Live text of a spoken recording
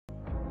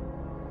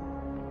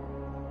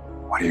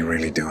What are you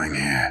really doing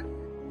here?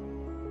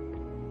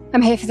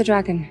 I'm here for the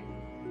dragon.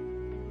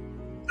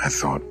 I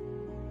thought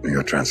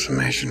your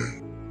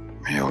transformation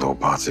healed all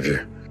parts of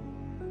you.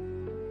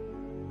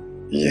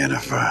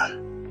 Yennefer,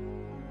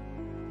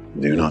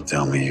 do not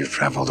tell me you've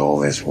traveled all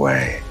this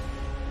way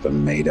for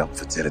made-up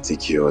fertility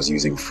cures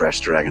using fresh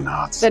dragon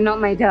hearts. They're not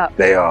made up.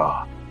 They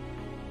are.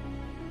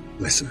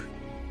 Listen.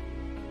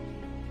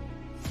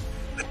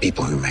 The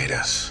people who made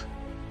us,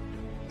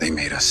 they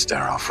made us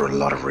sterile for a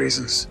lot of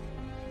reasons.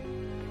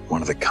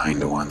 One of the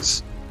kinder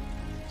ones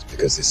is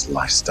because this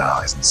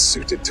lifestyle isn't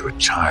suited to a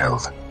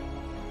child.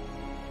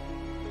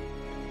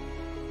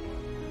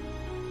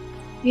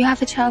 You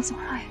have a child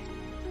supply.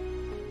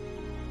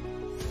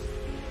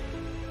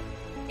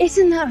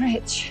 Isn't that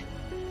rich?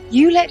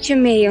 You lecture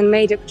me on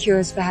made-up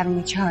cures for having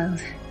a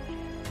child.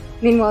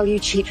 Meanwhile, you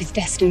cheat with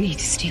destiny to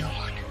steal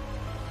one.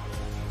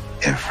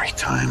 Every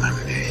time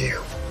I'm near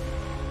you,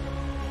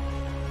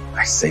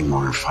 I say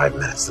more in 5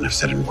 minutes than I've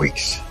said in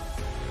weeks.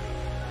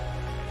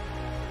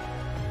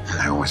 And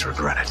I always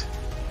regret it.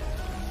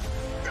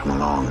 Come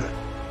along.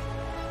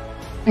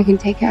 I can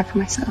take care of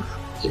myself.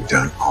 You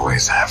don't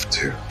always have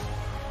to.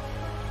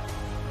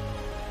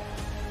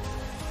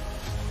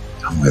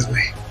 Come with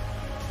me.